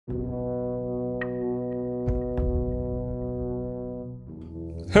Hello,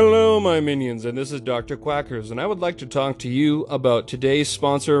 my minions, and this is Dr. Quackers, and I would like to talk to you about today's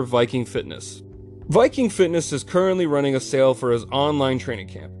sponsor, Viking Fitness. Viking Fitness is currently running a sale for his online training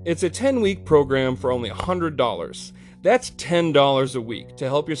camp. It's a 10-week program for only $100. That's $10 a week to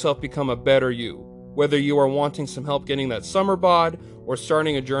help yourself become a better you. Whether you are wanting some help getting that summer bod or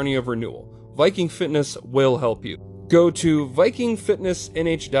starting a journey of renewal, Viking Fitness will help you. Go to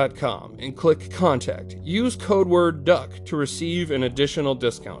VikingFitnessNH.com and click Contact. Use code word DUCK to receive an additional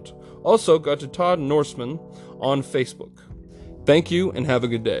discount. Also, go to Todd Norseman on Facebook. Thank you and have a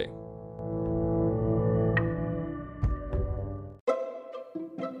good day.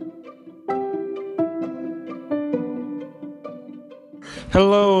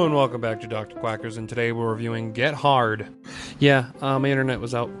 Hello and welcome back to Dr. Quackers, and today we're reviewing Get Hard. Yeah, my internet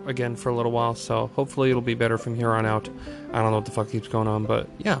was out again for a little while, so hopefully it'll be better from here on out. I don't know what the fuck keeps going on, but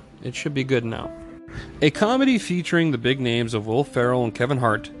yeah, it should be good now. A comedy featuring the big names of Will Ferrell and Kevin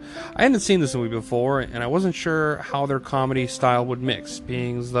Hart. I hadn't seen this movie before, and I wasn't sure how their comedy style would mix,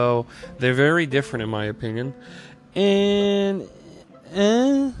 being as though they're very different in my opinion. And...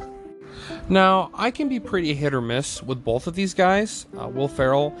 Now, I can be pretty hit or miss with both of these guys. Will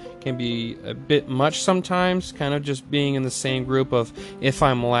Ferrell can be a bit much sometimes, kind of just being in the same group of if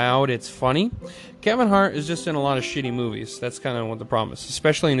I'm loud, it's funny. Kevin Hart is just in a lot of shitty movies. That's kind of what the problem is,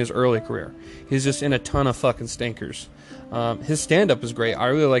 especially in his early career. He's just in a ton of fucking stinkers. His stand-up is great. I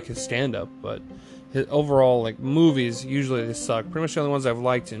really like his stand-up, but his overall, movies, usually they suck. Pretty much the only ones I've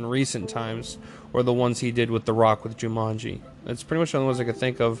liked in recent times were the ones he did with The Rock with Jumanji. That's pretty much the only ones I could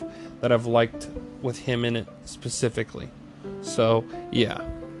think of that I've liked with him in it specifically. So, yeah.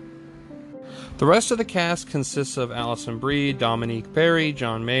 The rest of the cast consists of Alison Brie, Dominique Perry,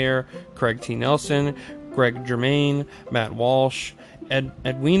 John Mayer, Craig T. Nelson, Greg Germain, Matt Walsh,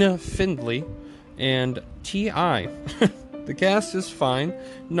 Edwina Findlay, and T.I. The cast is fine.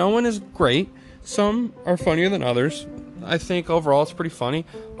 No one is great. Some are funnier than others. I think overall it's pretty funny.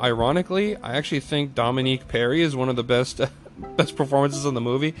 Ironically, I actually think Dominique Perry is one of the best performances in the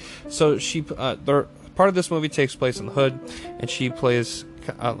movie. So part of this movie takes place in the hood, and she plays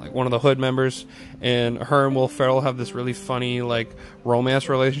one of the hood members, and her and Will Ferrell have this really funny romance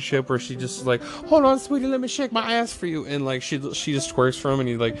relationship where she just is like, hold on sweetie, let me shake my ass for you, and she just twerks for him,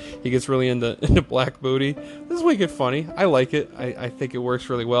 and he gets really into black booty. This is wicked funny. I like it. I think it works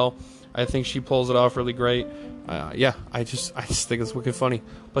really well. I think she pulls it off really great. I just think it's wicked funny.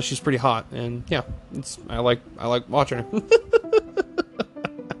 Plus, she's pretty hot, and yeah, I like watching her.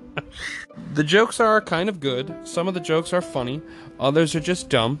 The jokes are kind of good. Some of the jokes are funny. Others are just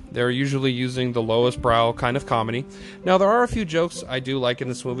dumb. They're usually using the lowest brow kind of comedy. Now, there are a few jokes I do like in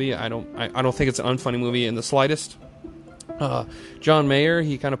this movie. I don't think it's an unfunny movie in the slightest. John Mayer,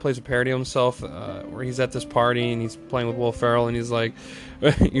 he kind of plays a parody of himself, where he's at this party and he's playing with Will Ferrell, and he's like,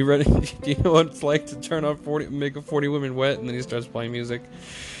 "You ready? Do you know what it's like to turn on 40, make a 40 women wet?" And then he starts playing music,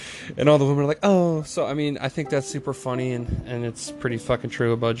 and all the women are like, "Oh." So I mean, I think that's super funny, and it's pretty fucking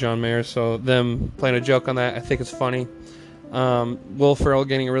true about John Mayer. So them playing a joke on that, I think it's funny. Will Ferrell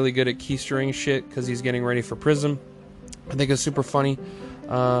getting really good at keystering shit because he's getting ready for prison, I think it's super funny.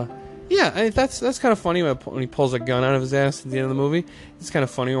 Yeah, that's kind of funny when he pulls a gun out of his ass at the end of the movie. It's kind of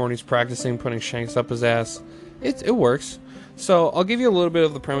funny, or when he's practicing putting shanks up his ass. It works. So I'll give you a little bit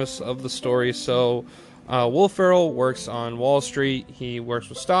of the premise of the story. So Will Ferrell works on Wall Street. He works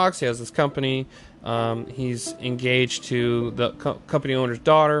with stocks. He has this company. He's engaged to the company owner's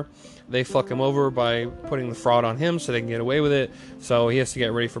daughter. They fuck him over by putting the fraud on him so they can get away with it. So he has to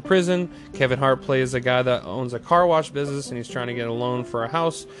get ready for prison. Kevin Hart plays a guy that owns a car wash business, and he's trying to get a loan for a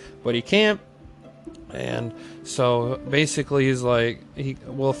house, but he can't. And so basically he's like,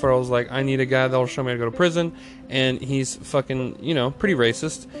 Will Ferrell's like, I need a guy that'll show me how to go to prison. And he's fucking, pretty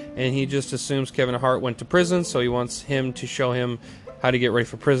racist. And he just assumes Kevin Hart went to prison, so he wants him to show him how to get ready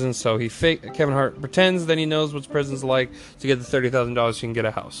for prison. So Kevin Hart pretends that he knows what prison's like to get the $30,000 so he can get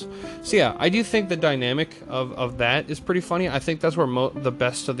a house. So yeah, I do think the dynamic of that is pretty funny. I think that's where the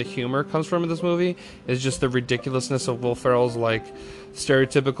best of the humor comes from in this movie, is just the ridiculousness of Will Ferrell's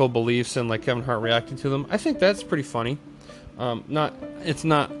stereotypical beliefs and Kevin Hart reacting to them. I think that's pretty funny. It's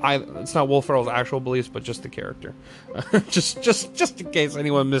not Will Ferrell's actual beliefs, but just the character. just in case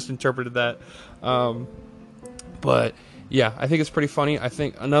anyone misinterpreted that. But yeah, I think it's pretty funny. I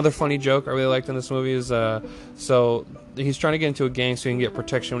think another funny joke I really liked in this movie is, so he's trying to get into a gang so he can get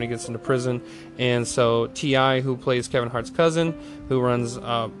protection when he gets into prison. And so T.I., who plays Kevin Hart's cousin, who runs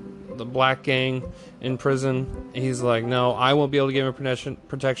the black gang in prison, he's like, no, I won't be able to give him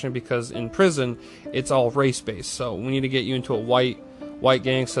protection because in prison, it's all race-based. So we need to get you into a white white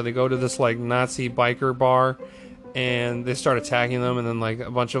gang, so they go to this like Nazi biker bar, and they start attacking them, and then like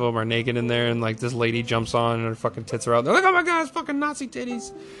a bunch of them are naked in there, and like this lady jumps on and her fucking tits are out. They're like, oh my god, it's fucking Nazi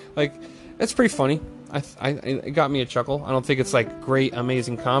titties. Like, it's pretty funny. It got me a chuckle. I don't think it's like great,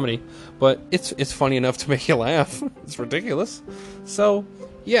 amazing comedy, but it's funny enough to make you laugh. It's ridiculous. So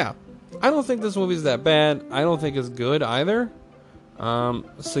yeah, I don't think this movie's that bad. I don't think it's good either.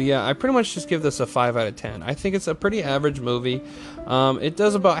 So yeah, I pretty much just give this a 5 out of 10. I think it's a pretty average movie. It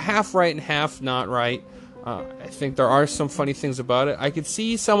does about half right and half not right. I think there are some funny things about it. I could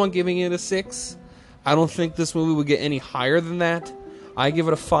see someone giving it a 6. I don't think this movie would get any higher than that. I give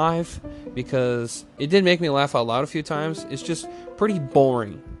it a 5 because it did make me laugh out loud a few times. It's just pretty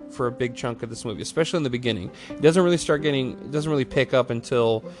boring for a big chunk of this movie, especially in the beginning. It doesn't really pick up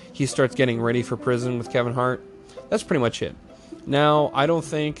until he starts getting ready for prison with Kevin Hart. That's pretty much it. Now, I don't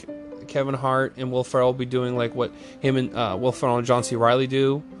think Kevin Hart and Will Ferrell will be doing like what him and Will Ferrell and John C. Reilly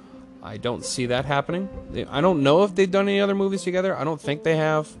do. I don't see that happening. I don't know if they've done any other movies together. I don't think they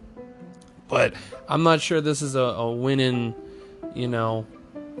have. But I'm not sure this is a winning,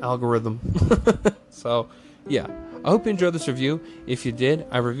 algorithm. So, yeah. I hope you enjoyed this review. If you did,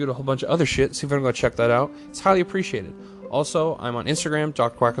 I reviewed a whole bunch of other shit. See if I'm going to check that out. It's highly appreciated. Also, I'm on Instagram,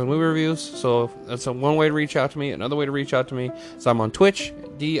 Dr. Quackers Movie Reviews. So that's one way to reach out to me. Another way to reach out to me is I'm on Twitch,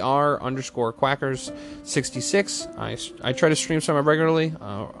 dr_quackers66. I try to stream some regularly.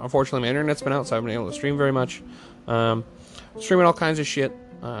 Unfortunately, my internet's been out, so I haven't been able to stream very much. Streaming all kinds of shit.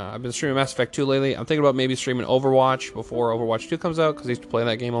 I've been streaming Mass Effect 2 lately. I'm thinking about maybe streaming Overwatch before Overwatch 2 comes out, because I used to play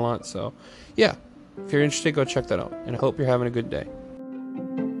that game a lot. So, yeah. If you're interested, go check that out. And I hope you're having a good day.